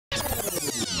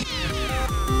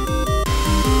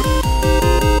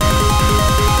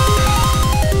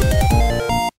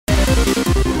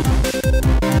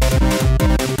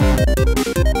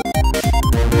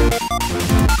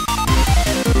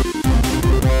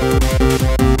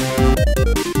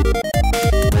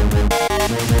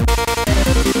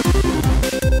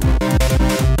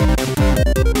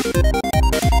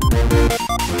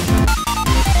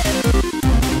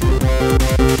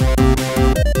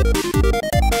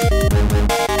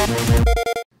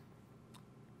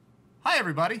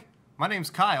everybody. My name's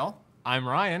Kyle. I'm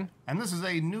Ryan. And this is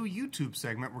a new YouTube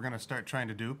segment we're going to start trying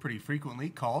to do pretty frequently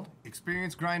called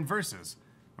Experience Grind Versus,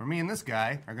 where me and this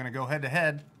guy are going to go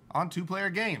head-to-head on two-player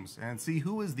games and see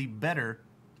who is the better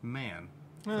man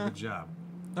for the job.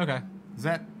 Okay. Is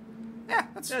that... Yeah,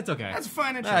 that's okay. That's a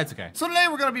fine intro. That's okay. So today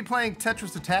we're going to be playing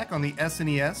Tetris Attack on the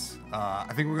SNES.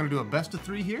 I think we're going to do a best of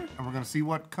 3 here, and we're going to see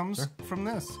what comes from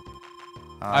this.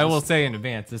 I will say in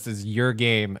advance, this is your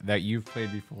game that you've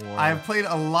played before. I've played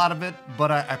a lot of it, but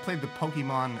I played the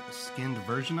Pokemon skinned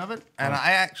version of it, and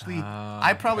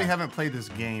I probably haven't played this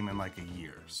game in like a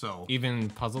year. So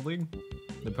even Puzzle League,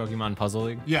 the Pokemon Puzzle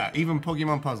League. Yeah, even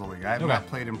Pokemon Puzzle League. I have not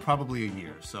played in probably a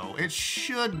year, so it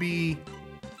should be,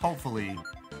 hopefully.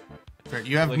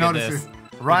 You have noticed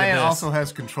Ryan also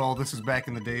has control. This is back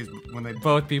in the days when they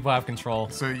both people have control,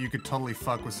 so you could totally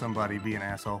fuck with somebody, be an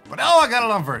asshole. But I got it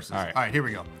on Versus. All right, here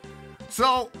we go.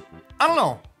 So I don't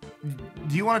know.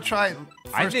 Do you want to try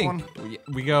first one?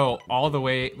 We go all the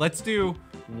way. Let's do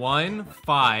 1,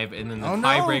 5, and then the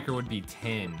tiebreaker would be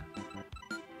 10.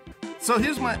 So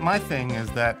here's my thing is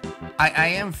that I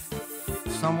am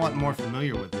somewhat more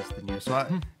familiar with this than you. So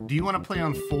do you want to play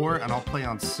on 4 and I'll play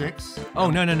on 6? Oh,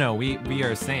 no. We are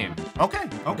the same. Okay.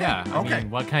 Yeah, I mean,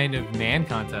 what kind of man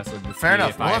contest would this be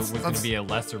if I was going to be a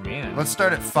lesser man? Let's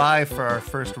start at 5 for our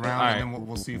first round, and then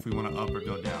we'll see if we want to up or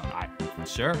go down.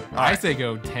 Sure. I say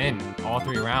go 10, all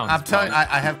 3 rounds. I'm telling you,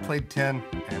 I have played 10,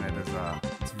 and it is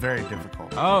it's very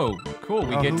difficult. Oh, cool.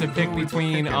 We get to pick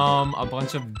between a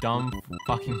bunch of dumb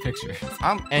fucking pictures.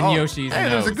 And Yoshi's Hey,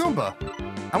 nose. there's a Goomba.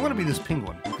 I'm going to be this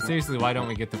penguin. Seriously, why don't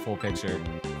we get the full picture?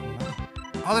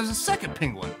 Oh, there's a second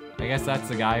penguin. I guess that's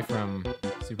the guy from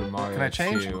Super Mario. Can I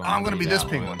change? 2. Oh, I'm going to be this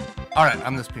penguin. All right,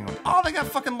 I'm this penguin. Oh, they got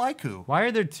fucking Laiku. Why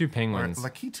are there 2 penguins? Or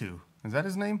Lakitu. Is that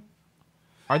his name?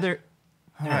 Are there...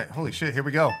 All right, holy shit, here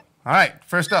we go. All right,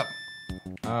 first up.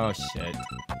 Oh, shit.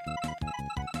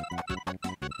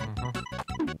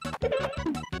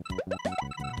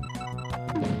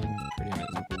 Pretty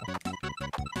miserable.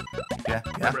 Yeah.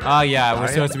 Oh, yeah, we're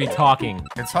supposed to be talking.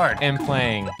 It's hard. And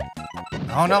playing.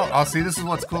 Oh, no. Oh, see, this is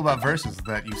what's cool about Versus,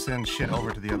 that you send shit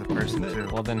over to the other person, too.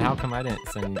 Well, then how come I didn't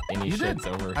send any shits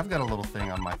over? I've got a little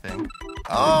thing on my thing.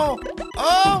 Oh!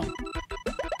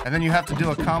 And then you have to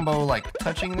do a combo, like,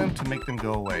 touching them to make them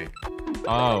go away.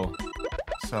 Oh.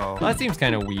 So... Well, that seems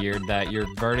kind of weird that you're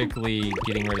vertically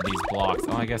getting rid of these blocks.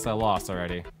 Oh, I guess I lost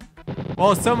already.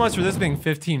 Well, so much for this being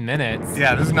 15 minutes.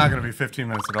 Yeah, this is not going to be 15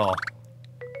 minutes at all.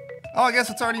 Oh, I guess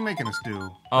it's already making us do.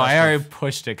 Oh, I already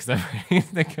pushed it because I'm ready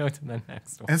to go to the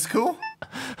next one. It's cool.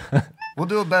 We'll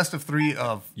do a best of 3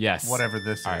 of whatever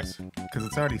this is. Because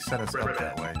it's already set us up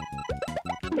that way.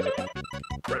 You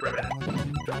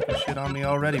dropping shit on me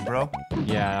already, bro.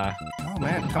 Yeah. Oh,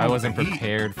 man. I wasn't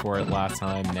prepared for it last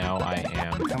time. Now I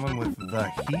am. Coming with The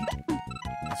Heat.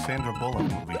 The Sandra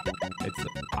Bullock movie.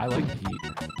 I like The Heat.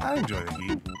 I enjoy The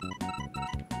Heat.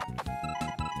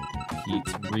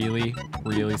 Heat's really,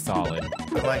 really solid.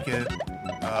 I like it.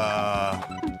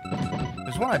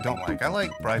 There's one I don't like. I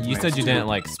like Bridesmaids. You said you didn't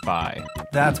like Spy.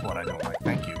 That's what I don't like.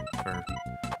 Thank you for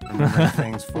remembering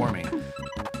things for me.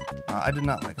 I did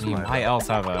not like Spy. I mean, why else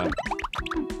have a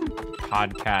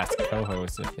podcast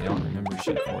co-host if they don't remember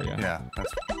shit for you? Yeah,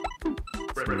 that's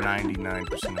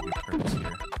 99% of your purpose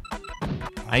here.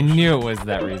 I knew it was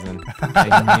that reason.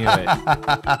 I knew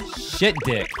it. Shit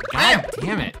dick. God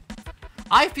damn it.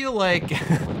 I feel like,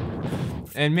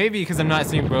 and maybe because I'm not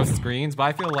seeing both screens, but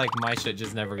I feel like my shit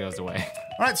just never goes away.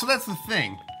 All right, so that's the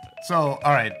thing. So,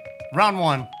 all right, round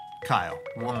 1, Kyle.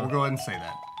 We'll go ahead and say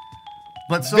that.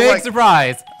 But so, big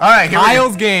surprise. All right,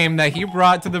 Kyle's game that he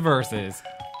brought to the Versus.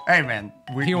 Hey, man.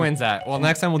 He wins that. Well,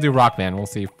 next time we'll do Rock Band. We'll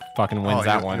see who fucking wins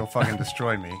that one. You'll fucking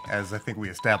destroy me, as I think we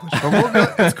established. But we'll do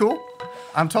it. It's cool.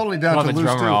 I'm totally down to lose,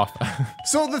 drummer too. Off.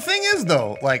 So the thing is,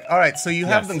 though, like, all right, so you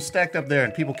have them stacked up there,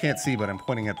 and people can't see, but I'm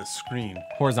pointing at the screen.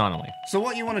 Horizontally. So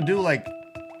what you want to do, like,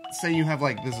 say you have,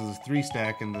 like, this is a 3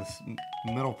 stack, and this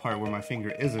middle part where my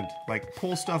finger isn't, like,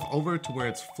 pull stuff over to where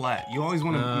it's flat. You always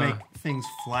want to make things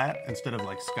flat instead of,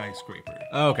 like, skyscraper.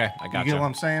 Oh, okay. I got you. You get what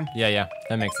I'm saying? Yeah.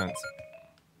 That makes sense.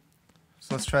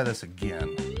 So let's try this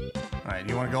again. All right,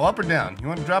 you want to go up or down? You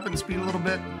want to drop it in speed a little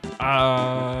bit?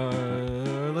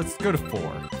 Let's go to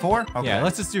 4. 4? Okay. Yeah,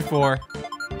 let's just do 4.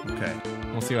 Okay.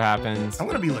 We'll see what happens. I'm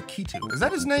gonna be Lakitu. Is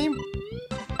that his name?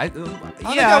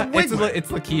 Yeah,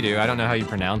 it's Lakitu. I don't know how you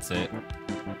pronounce it.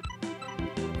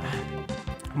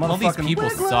 All these people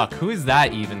suck. Who is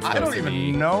that even supposed to be? I don't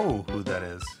even know who that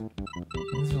is.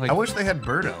 I wish they had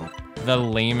Birdo. The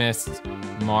lamest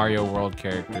Mario World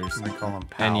characters. They call him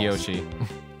pals. And Yoshi.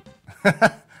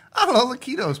 I don't know,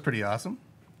 Lakito's pretty awesome.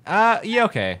 Yeah,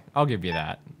 okay. I'll give you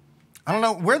that. I don't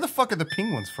know. Where the fuck are the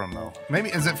penguins from, though? Maybe,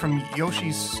 is it from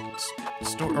Yoshi's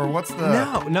store, or what's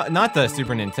the... No, not the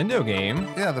Super Nintendo game.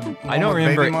 Yeah, the I don't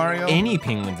remember Baby Mario? any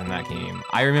penguins in that game.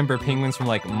 I remember penguins from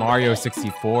like Mario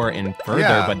 64 and further,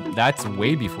 Yeah. but that's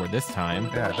way before this time.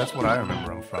 Yeah, that's what I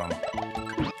remember them from.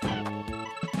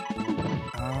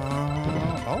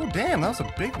 Oh, damn, that was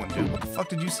a big one, dude. What the fuck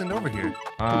did you send over here?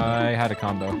 I had a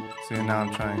combo. See, now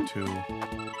I'm trying to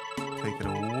take it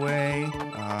away.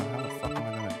 How the fuck am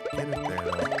I gonna get it there,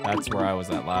 though? That's where I was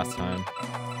at last time.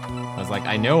 I was like,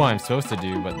 I know what I'm supposed to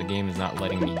do, but the game is not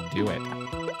letting me do it.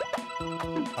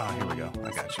 Oh, here we go.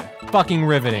 I got you. Fucking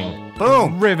riveting.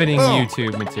 Boom! Riveting Boom.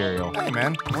 YouTube material. Hey,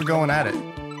 man, we're going at it.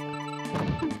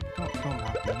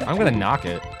 I'm gonna knock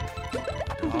it.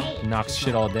 Knock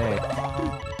shit all day.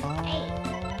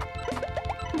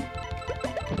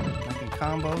 Making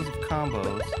combos of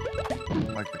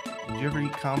combos. Like, did you ever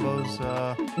eat combos,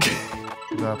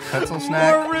 the pretzel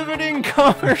snack? More riveting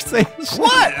conversation.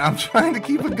 What? I'm trying to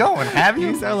keep it going. Have You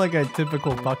you? sound like a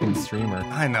typical fucking streamer.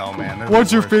 I know, man. They're What's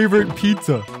the your worst. favorite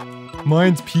pizza?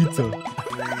 Mine's pizza.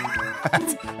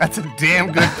 That's a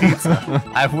damn good pizza.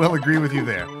 I will agree with you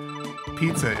there.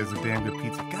 Pizza is a damn good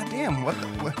pizza. God damn, what?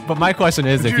 But my question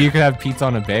is, Could if you- you could have pizza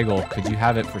on a bagel, could you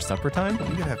have it for supper time?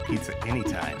 You could have pizza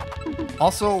anytime.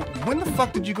 Also, when the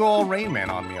fuck did you go all Rain Man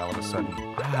on me all of a sudden?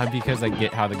 Because I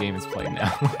get how the game is played now.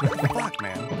 Fuck,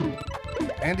 man.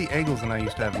 Andy Eagles and I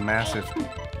used to have a massive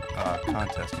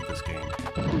contest with this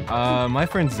game. My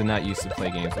friends did not used to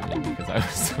play games with me because I was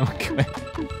so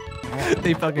good.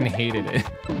 They fucking hated it.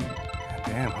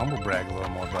 Damn, humble brag a little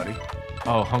more, buddy.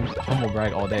 Oh, humble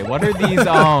brag all day. What are these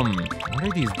what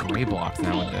are these gray blocks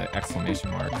now with the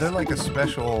exclamation marks? They're like a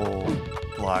special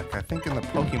block, I think in the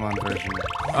Pokemon version.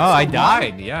 Oh, I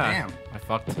died. Yeah. Damn. I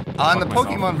fucked. In the fucked myself.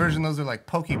 Pokemon version, those are like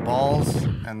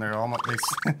Pokeballs, and they're almost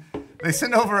they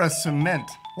send over a cement.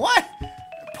 What?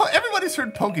 Everybody's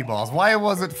heard Pokeballs. Why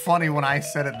was it funny when I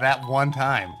said it that one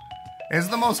time? It's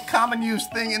the most common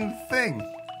used thing in the thing.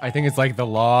 I think it's like the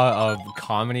law of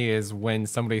comedy is when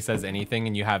somebody says anything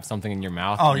and you have something in your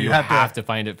mouth. Oh, you you have have to- to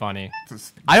find it funny.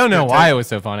 Just- I don't know just why take- it was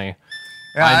so funny.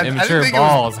 Yeah, I Immature didn't think it was-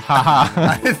 balls. Haha.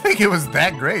 I didn't think it was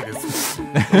that great. It's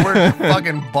the word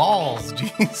fucking balls,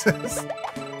 Jesus.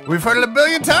 We've heard it a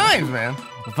billion times, man.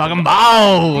 Fucking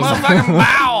balls.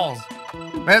 Motherfucking balls.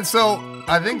 Man, so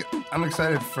I think I'm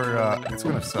excited for, it's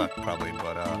gonna suck probably,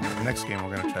 but the next game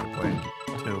we're gonna try to play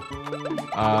too.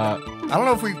 I don't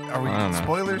know if I don't know.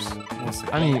 spoilers? We'll see.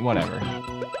 I mean, whatever.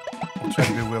 We'll try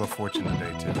to do Wheel of Fortune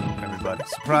today too, everybody.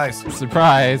 Surprise.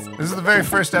 Surprise. This is the very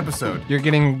first episode. You're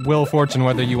getting Wheel of Fortune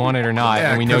whether you want it or not, Yeah,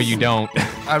 and we know 'cause- you don't.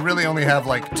 I really only have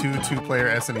like two-player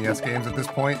SNES games at this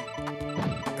point.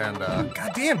 And,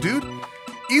 goddamn, dude.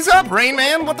 Ease up, Rain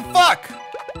Man. What the fuck?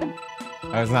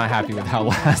 I was not happy with how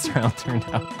last round turned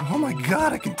out. Oh my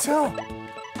god, I can tell.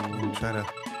 I'm gonna try to...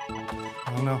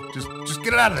 I don't know. Just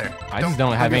get it out of there. I just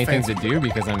don't have get anything fancy. to do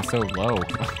because I'm so low.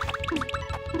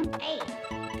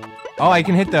 Oh, I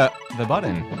can hit the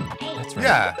button. That's right.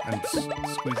 Yeah, and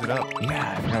squeeze it up.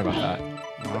 Yeah, I forgot about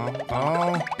that.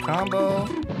 Oh, combo.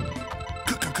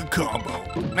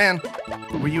 Combo. Man,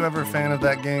 were you ever a fan of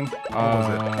that game? What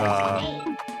was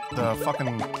it? The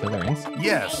fucking... Killer Instinct?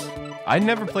 Yes. I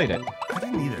never played it. I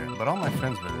didn't either, but all my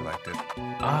friends really liked it.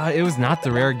 It was not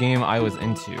the rare game I was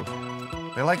into.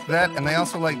 They liked that, and they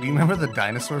also like... Do you remember the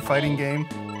dinosaur fighting game?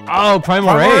 Oh,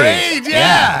 Primal Rage!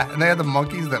 Yeah! And they had the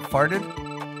monkeys that farted.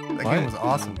 That What? game was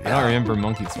awesome. I don't remember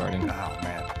monkeys farting. Oh,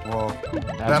 man. Well,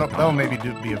 a that'll combo. maybe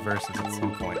be a versus at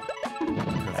some point.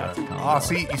 That's a combo. Oh,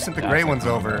 see, you sent the That's gray a ones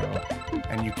over, combo.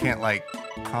 and you can't, like,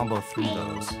 combo through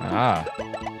those. Ah.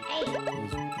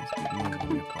 Those keep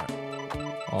moving me apart.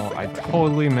 Well, I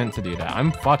totally meant to do that.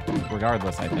 I'm fucked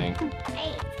regardless, I think.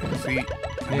 See,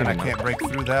 and then I can't break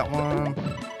through that one.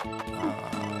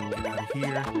 Get out of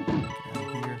here. Get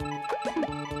out of here.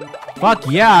 Fuck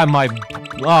yeah, my...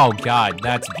 Oh, God,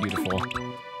 that's beautiful.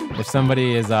 If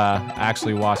somebody is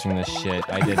actually watching this shit,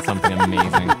 I did something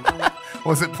amazing.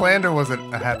 Was it planned or was it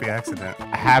a happy accident?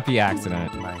 A happy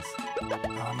accident. Nice.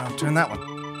 Oh no, turn that one.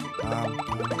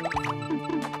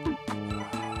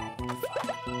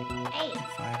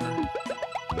 Fiver.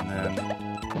 And then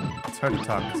it's hard to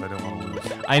talk because I don't want to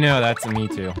lose. I know, that's me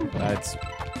too. That's...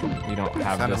 We don't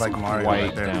have Sounded this like Mario quite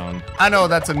right there. down. I know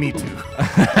that's a me too.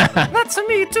 That's a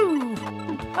me too.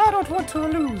 I don't want to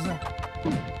lose.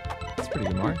 That's pretty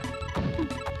good, Mark.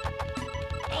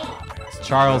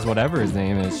 Charles, whatever his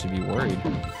name is, should be worried.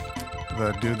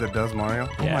 The dude that does Mario.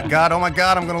 Yeah. Oh my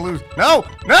god, I'm gonna lose. No!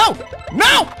 No!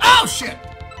 No! Oh shit!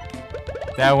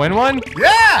 Did I win one?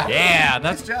 Yeah! Yeah,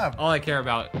 that's Nice job. all I care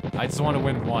about. I just want to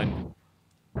win one.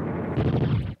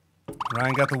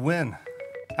 Ryan got the win.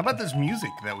 How about this music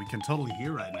that we can totally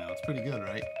hear right now? It's pretty good,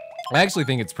 right? I actually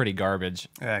think it's pretty garbage.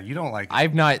 Yeah, you don't like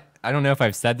it. I don't know if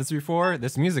I've said this before.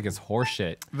 This music is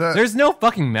horseshit. There's no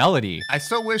fucking melody. I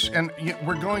so wish, and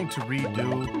we're going to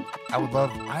redo.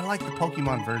 I like the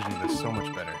Pokemon version of this so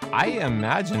much better. I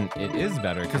imagine it is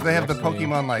better. Because they have the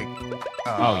Pokemon, like...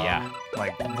 oh, yeah.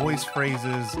 Like, voice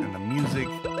phrases and the music.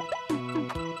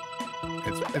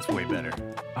 It's way better.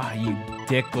 Ah, you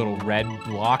dick little red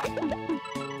block.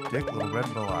 Dick little red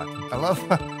block. I love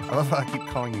how I keep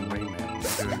calling you Rain Man.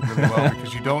 You're doing it really well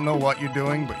because you don't know what you're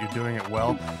doing, but you're doing it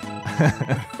well.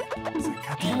 It's like,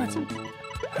 God damn it.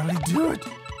 How did he do it?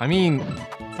 I mean,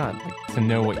 it's not like to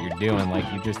know what you're doing. Like,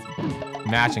 you're just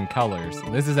matching colors.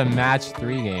 This is a match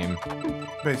 3 game.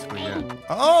 Basically, yeah.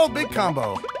 Oh, big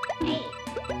combo.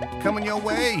 Coming your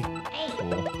way.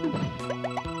 Cool.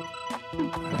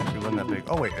 Actually, wasn't that big.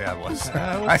 Oh, wait, yeah, it was. It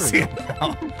I see it now.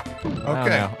 I don't Okay.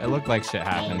 know. It looked like shit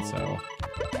happened, so.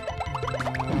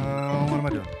 What am I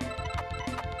doing?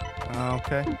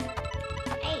 Okay.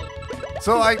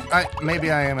 So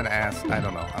maybe I am an ass. I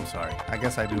don't know. I'm sorry. I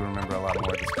guess I do remember a lot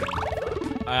more of this game.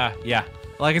 Yeah.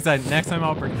 Like I said, next time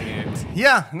I'll bring the games.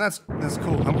 Yeah, and that's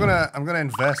cool. I'm gonna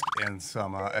invest in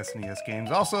some SNES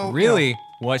games. Also, Really,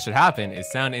 what should happen is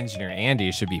sound engineer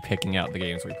Andy should be picking out the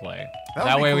games we play. That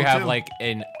would be way we cool, have too. like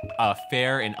a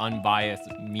fair and unbiased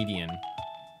median.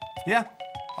 Yeah.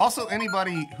 Also,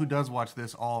 anybody who does watch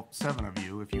this, all 7 of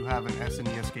you, if you have an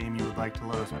SNES game you would like to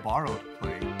let us borrow to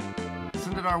play,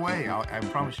 send it our way. I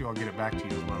promise you I'll get it back to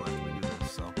you as well after we do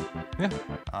this. So. Yeah.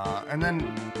 And then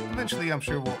eventually, I'm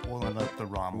sure we'll end up the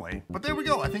ROM way. But there we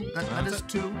go. I think that is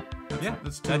 2.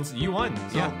 That's 2. That's you won.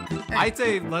 So, yeah. hey. I'd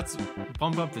say let's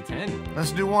bump up to 10.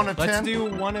 Let's do 1 of 10. Let's do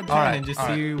 1 of 10 All right, and just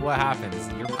all see what happens.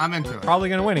 You're I'm into it. probably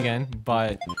gonna win again,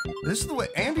 but This is the way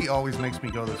Andy always makes me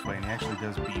go this way, and he actually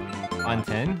does beat me. on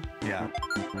 10, Yeah.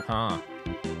 huh?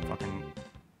 Fucking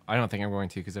I don't think I'm going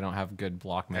to because I don't have good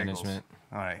block management.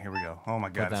 All right, here we go. Oh my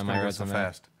God, that it's in gonna my go so resume.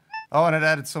 fast. Oh, and it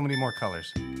added so many more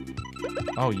colors.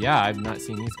 Oh yeah, I've not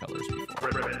seen these colors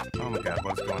before. Oh my God,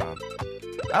 what's going on?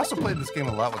 I also played this game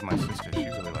a lot with my sister. She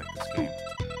really liked this game.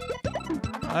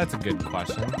 That's a good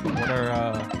question. What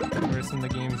are some of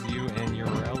the games you and your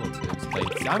relatives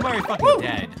played? I'm already fucking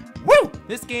dead. Woo!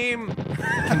 This game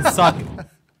can suck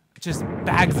just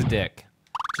bags of dick.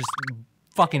 Just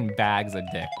fucking bags of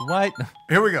dick. What?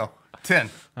 Here we go. 10.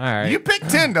 All right. You picked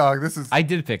 10, dog. This is. I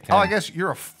did pick 10. Oh, I guess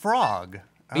you're a frog.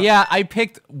 Yeah, I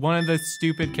picked one of the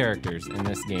stupid characters in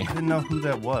this game. I didn't know who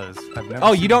that was. I've never.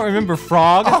 Oh, seen you don't remember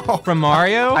Frog Oh. from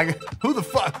Mario? Who the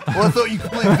fuck? Well, I thought you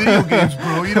could play video games,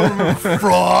 bro. You don't remember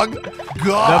Frog? The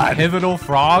God. pivotal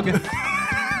frog. A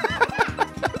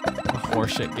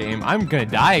horseshit game. I'm gonna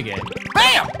die again.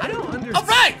 Bam! I don't understand. All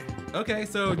right. Okay,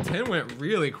 so 10 went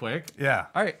really quick. Yeah.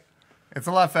 All right. It's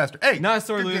a lot faster. Hey. Not a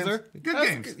sore good loser. games. Good That's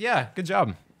games. Yeah, good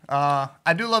job.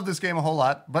 I do love this game a whole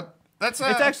lot, but that's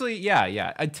It's actually,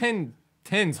 yeah. A 10's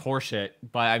horseshit,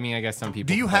 but I mean, I guess some people.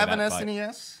 Do you play have an that, but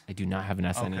SNES? I do not have an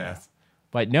SNES. Okay.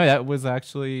 But no, that was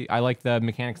actually, I like the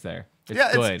mechanics there. It's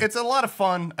Yeah, good. it's a lot of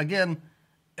fun. Again,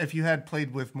 if you had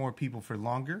played with more people for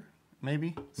longer,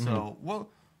 maybe. So we'll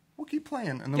keep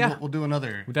playing, and then Yeah. we'll do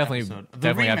another. We definitely episode. The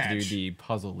have to do rematch. the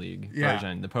Puzzle League Yeah.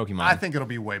 version, the Pokemon. I think it'll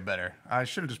be way better. I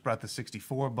should have just brought the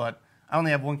 64, but I only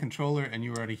have 1 controller, and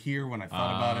you were already here when I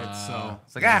thought about it. So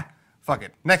it's like, fuck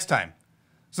it. Next time.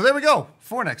 So there we go.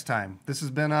 For next time. This has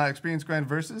been Experience Grind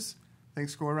Versus. I think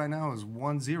score right now is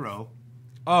 1-0.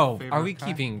 Oh, Favorite are we time?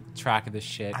 keeping track of this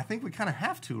shit? I think we kind of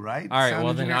have to, right? All right, Sound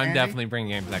well then engineer I'm Andy? definitely bringing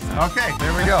games next time. Okay,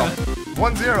 there we go.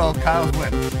 1-0, Kyle's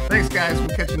win. Thanks, guys. We'll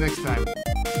catch you next time.